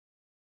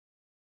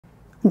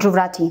Dhruv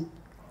Rathee,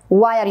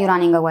 why are you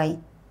running away?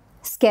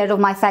 Scared of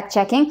my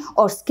fact-checking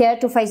or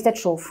scared to face the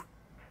truth?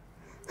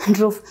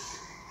 Dhruv,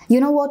 you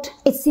know what?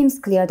 It seems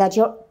clear that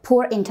your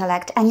poor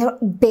intellect and your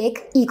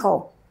big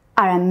ego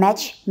are a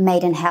match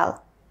made in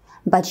hell.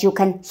 But you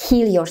can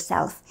heal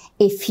yourself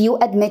if you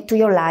admit to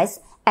your lies,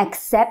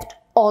 accept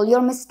all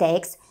your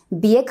mistakes,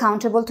 be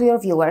accountable to your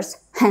viewers,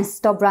 and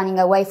stop running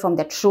away from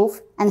the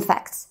truth and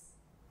facts.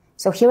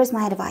 So here is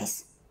my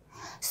advice.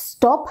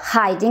 Stop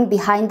hiding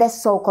behind the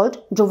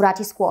so-called Dhruv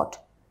Rathee squad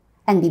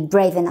and be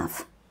brave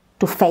enough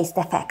to face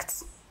the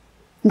facts.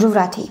 Dhruv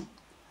Rathee,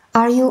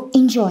 are you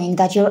enjoying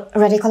that your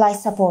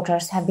radicalized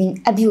supporters have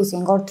been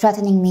abusing or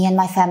threatening me and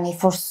my family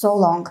for so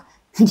long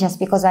just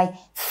because I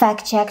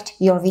fact-checked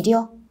your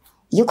video?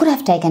 You could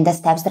have taken the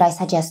steps that I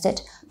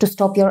suggested to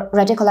stop your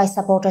radicalized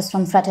supporters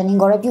from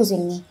threatening or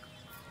abusing me.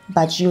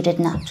 But you did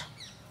not.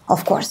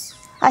 Of course,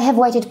 I have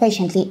waited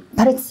patiently,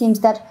 but it seems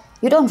that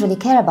you don't really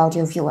care about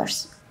your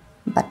viewers.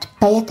 But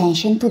pay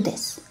attention to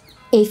this.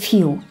 If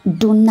you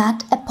do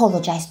not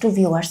apologize to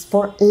viewers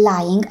for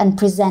lying and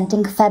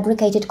presenting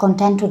fabricated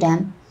content to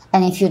them,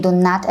 and if you do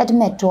not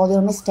admit to all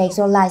your mistakes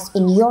or lies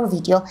in your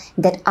video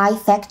that I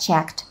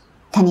fact-checked,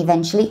 then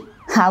eventually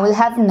I will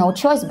have no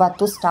choice but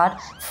to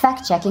start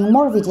fact-checking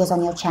more videos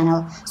on your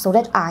channel so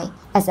that I,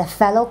 as a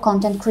fellow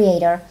content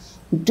creator,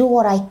 do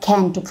what I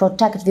can to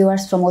protect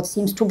viewers from what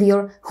seems to be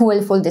your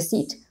willful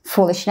deceit,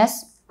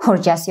 foolishness, or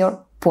just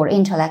your poor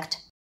intellect.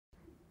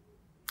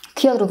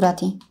 क्यों ध्रुव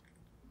राठी?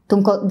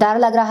 तुमको डर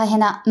लग रहा है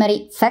ना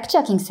मेरी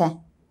fact-checking से?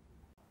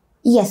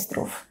 Yes,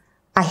 Dhruv.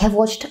 I have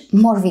watched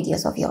more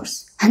videos of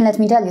yours. And let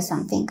me tell you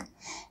something.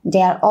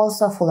 They are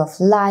also full of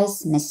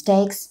lies,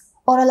 mistakes,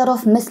 or a lot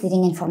of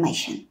misleading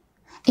information.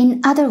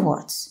 In other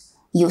words,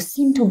 you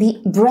seem to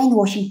be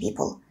brainwashing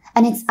people,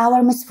 and it's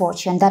our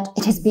misfortune that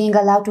it is being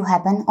allowed to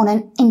happen on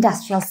an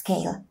industrial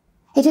scale.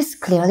 It is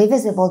clearly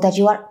visible that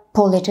you are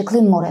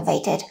politically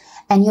motivated,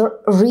 and your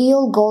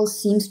real goal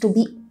seems to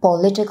be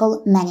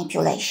political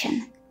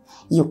manipulation.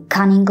 You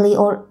cunningly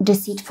or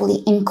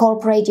deceitfully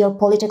incorporate your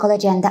political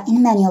agenda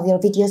in many of your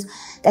videos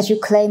that you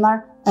claim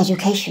are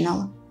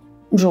educational.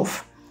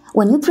 Dhruv,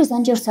 when you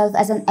present yourself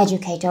as an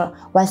educator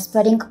while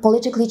spreading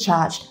politically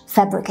charged,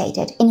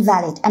 fabricated,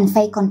 invalid and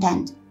fake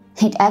content,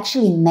 it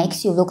actually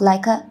makes you look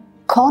like a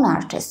con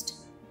artist.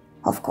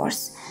 Of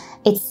course,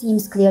 it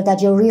seems clear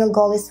that your real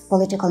goal is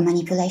political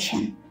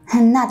manipulation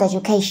and not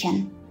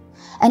education.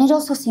 And it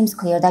also seems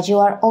clear that you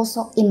are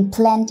also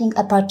implanting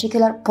a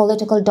particular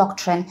political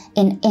doctrine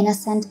in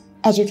innocent,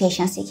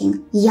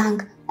 education-seeking,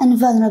 young and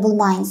vulnerable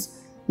minds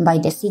by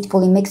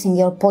deceitfully mixing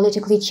your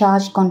politically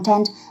charged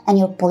content and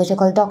your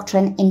political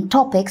doctrine in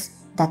topics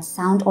that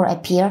sound or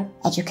appear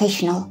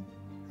educational.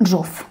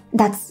 Dhruv,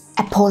 that's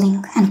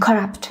appalling and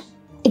corrupt.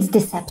 It's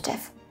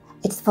deceptive.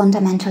 It's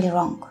fundamentally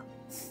wrong.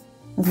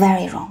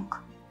 Very wrong.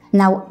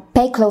 Now,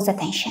 pay close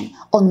attention.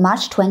 On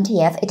March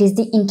 20th, it is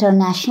the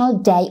International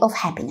Day of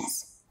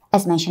Happiness.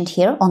 As mentioned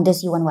here on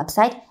this UN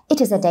website, it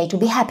is a day to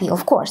be happy,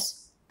 of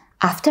course.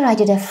 After I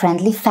did a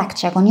friendly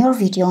fact-check on your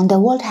video on the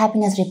World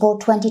Happiness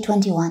Report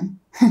 2021,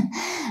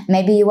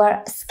 maybe you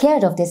are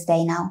scared of this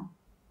day now.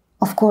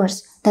 Of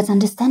course, that's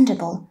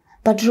understandable.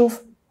 But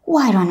Dhruv,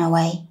 why run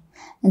away?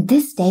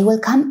 This day will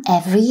come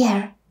every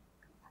year.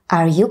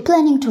 Are you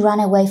planning to run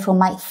away from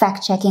my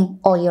fact-checking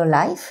all your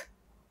life?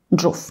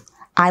 Dhruv,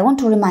 I want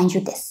to remind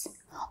you this.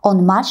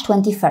 On March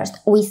 21st,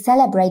 we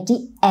celebrate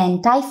the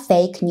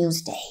Anti-Fake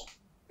News Day.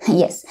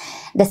 Yes,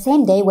 the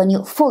same day when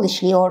you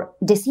foolishly or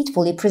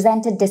deceitfully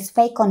presented this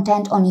fake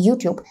content on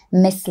YouTube,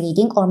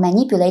 misleading or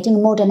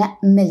manipulating more than 1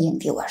 million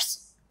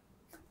viewers.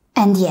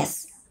 And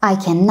yes, I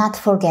cannot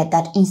forget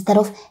that instead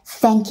of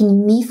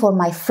thanking me for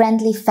my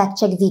friendly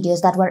fact-check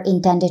videos that were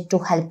intended to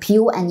help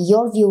you and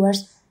your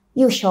viewers,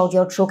 you showed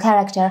your true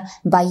character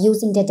by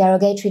using the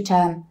derogatory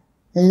term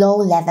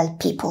low-level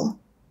people.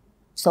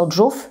 So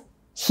Dhruv,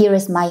 here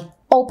is my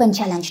open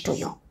challenge to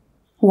you.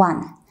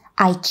 1.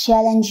 I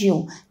challenge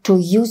you to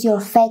use your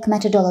fake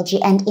methodology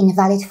and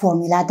invalid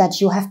formula that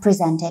you have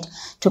presented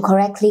to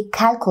correctly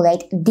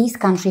calculate these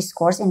countries'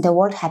 scores in the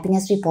World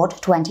Happiness Report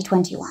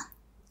 2021.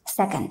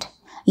 Second,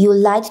 you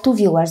lied to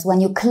viewers when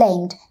you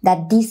claimed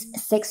that these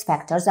 6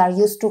 factors are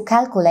used to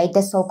calculate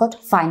the so-called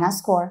final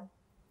score.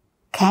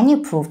 Can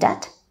you prove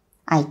that?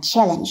 I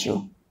challenge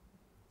you.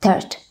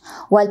 Third,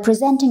 while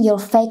presenting your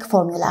fake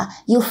formula,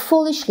 you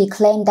foolishly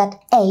claimed that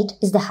 8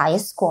 is the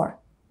highest score.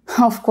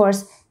 Of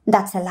course,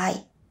 that's a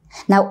lie.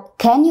 Now,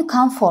 can you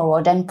come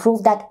forward and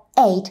prove that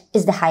 8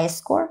 is the highest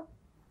score?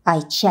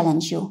 I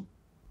challenge you.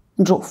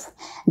 Dhruv,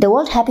 the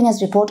World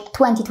Happiness Report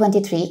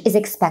 2023 is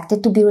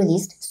expected to be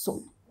released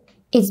soon.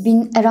 It's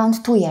been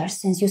around 2 years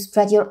since you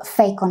spread your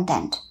fake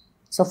content.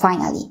 So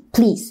finally,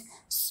 please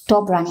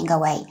stop running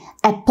away.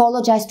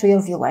 Apologize to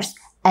your viewers.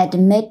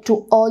 Admit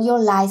to all your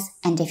lies,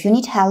 and if you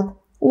need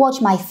help, watch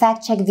my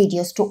fact-check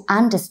videos to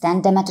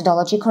understand the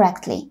methodology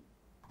correctly.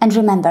 And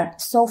remember,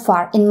 so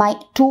far in my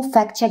 2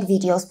 fact-check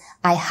videos,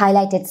 I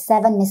highlighted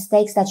 7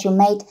 mistakes that you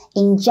made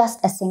in just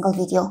a single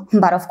video.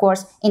 But of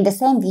course, in the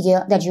same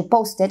video that you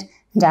posted,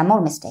 there are more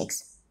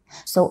mistakes.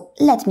 So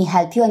let me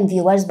help you and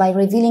viewers by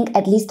revealing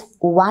at least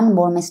one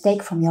more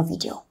mistake from your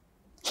video.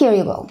 Here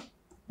you go.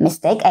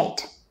 Mistake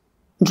 8.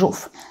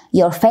 Dhruv,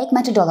 your fake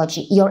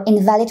methodology, your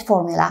invalid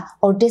formula,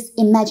 or this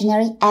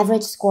imaginary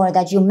average score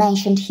that you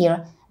mentioned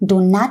here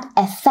do not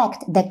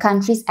affect the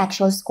country's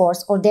actual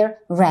scores or their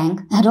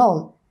rank at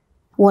all.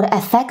 What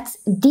affects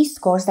these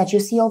scores that you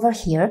see over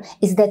here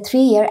is the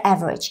 3-year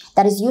average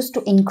that is used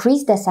to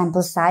increase the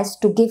sample size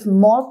to give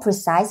more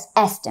precise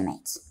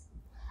estimates.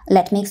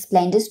 Let me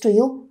explain this to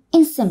you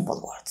in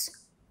simple words.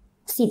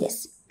 See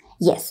this.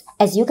 Yes,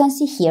 as you can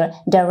see here,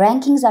 the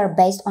rankings are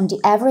based on the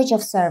average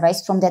of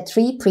surveys from the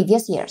 3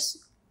 previous years.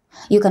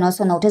 You can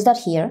also notice that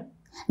here,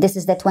 this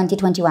is the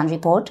 2021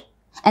 report,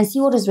 and see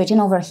what is written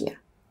over here.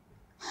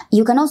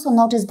 You can also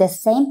notice the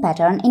same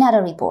pattern in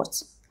other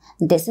reports.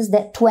 This is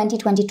the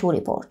 2022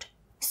 report.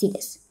 See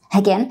this.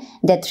 Again,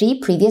 the 3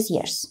 previous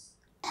years.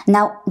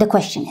 Now, the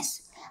question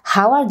is,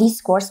 how are these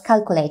scores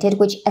calculated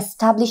which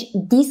establish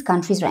these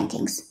countries'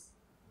 rankings?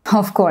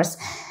 Of course,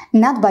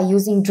 not by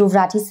using Dhruv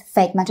Rathee's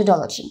fake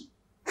methodology.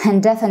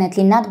 And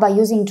definitely not by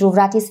using Dhruv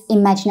Rathee's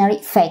imaginary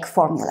fake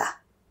formula.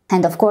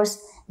 And of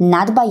course,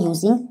 not by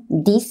using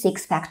these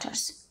 6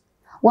 factors.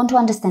 Want to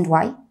understand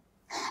why?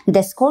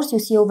 The scores you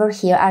see over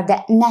here are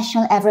the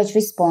national average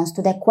response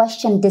to the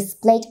question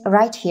displayed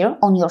right here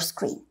on your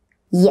screen.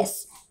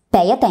 Yes,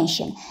 pay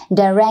attention.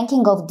 The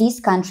ranking of these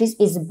countries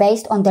is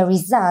based on the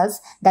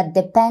results that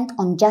depend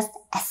on just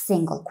a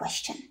single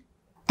question.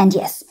 And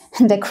yes,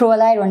 the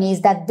cruel irony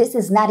is that this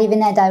is not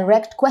even a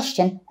direct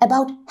question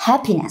about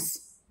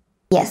happiness.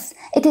 Yes,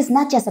 it is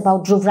not just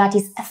about Dhruv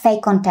Rathee's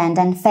fake content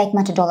and fake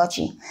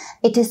methodology.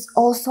 It is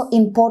also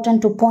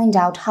important to point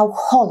out how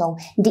hollow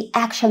the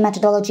actual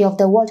methodology of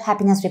the World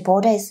Happiness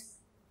Report is.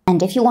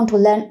 And if you want to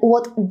learn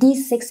what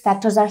these 6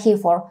 factors are here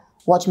for,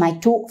 watch my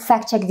 2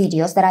 fact-check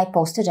videos that I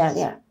posted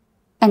earlier.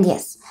 And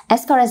yes,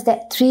 as far as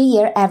the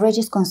 3-year average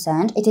is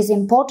concerned, it is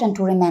important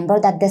to remember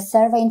that the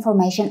survey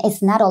information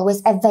is not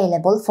always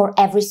available for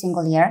every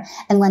single year,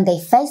 and when they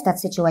face that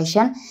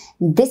situation,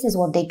 this is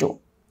what they do.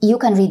 You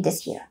can read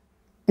this here.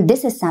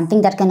 This is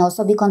something that can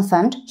also be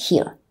confirmed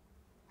here.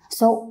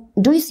 So,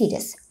 do you see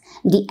this?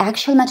 The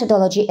actual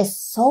methodology is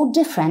so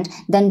different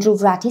than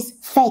Dhruv Rathee's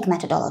fake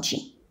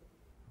methodology.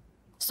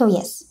 So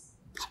yes,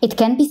 it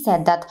can be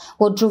said that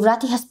what Dhruv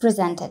Rathee has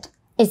presented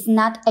is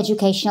not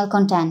educational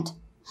content.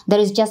 There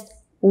is just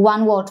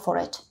one word for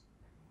it,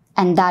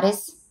 and that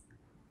is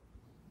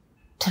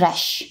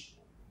trash.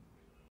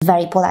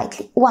 Very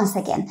politely, once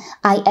again,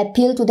 I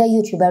appeal to the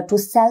YouTuber to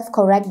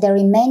self-correct the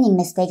remaining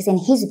mistakes in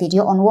his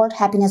video on World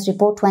Happiness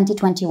Report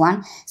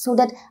 2021 so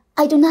that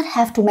I do not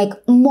have to make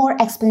more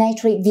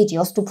explanatory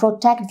videos to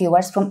protect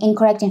viewers from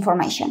incorrect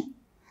information.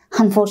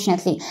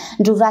 Unfortunately,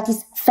 Dhruv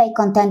Rathee's fake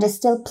content is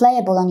still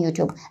playable on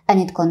YouTube and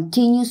it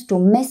continues to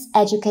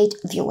miseducate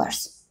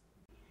viewers.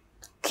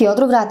 क्यों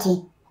Dhruv Rathee?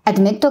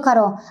 Admit तो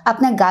करो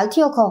अपने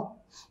गलतियों को।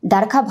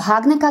 डर का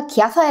भागने का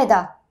क्या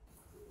फायदा?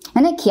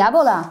 मैंने क्या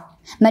बोला?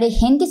 मेरी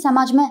हिंदी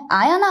समझ में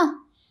आया ना?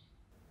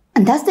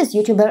 And does this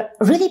YouTuber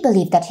really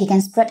believe that he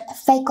can spread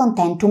fake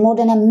content to more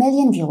than 1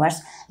 million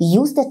viewers,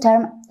 use the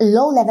term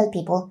low-level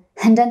people,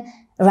 and then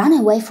run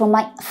away from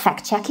my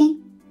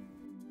fact-checking?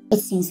 It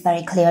seems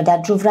very clear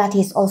that Dhruv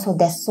Rathee is also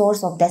the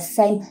source of the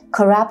same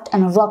corrupt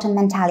and rotten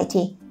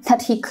mentality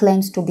that he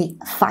claims to be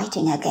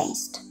fighting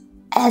against.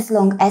 As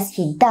long as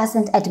he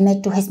doesn't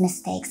admit to his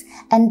mistakes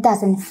and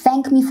doesn't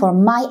thank me for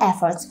my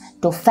efforts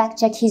to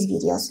fact-check his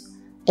videos,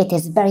 it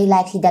is very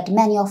likely that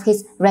many of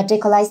his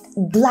radicalized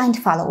blind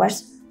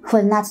followers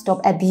will not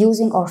stop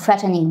abusing or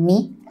threatening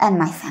me and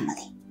my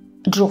family.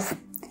 Dhruv,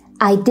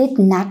 I did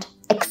not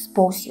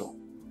expose you.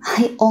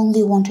 I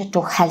only wanted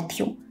to help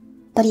you.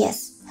 But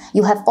yes,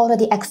 you have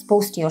already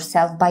exposed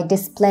yourself by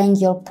displaying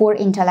your poor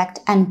intellect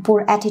and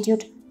poor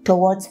attitude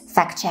towards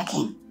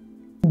fact-checking.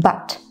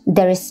 But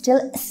there is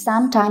still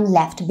some time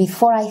left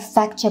before I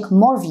fact-check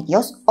more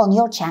videos on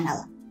your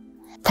channel.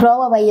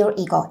 Throw away your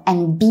ego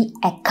and be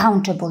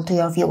accountable to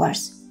your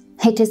viewers.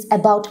 It is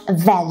about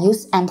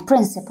values and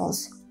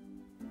principles.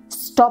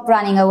 Stop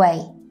running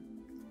away.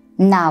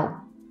 Now.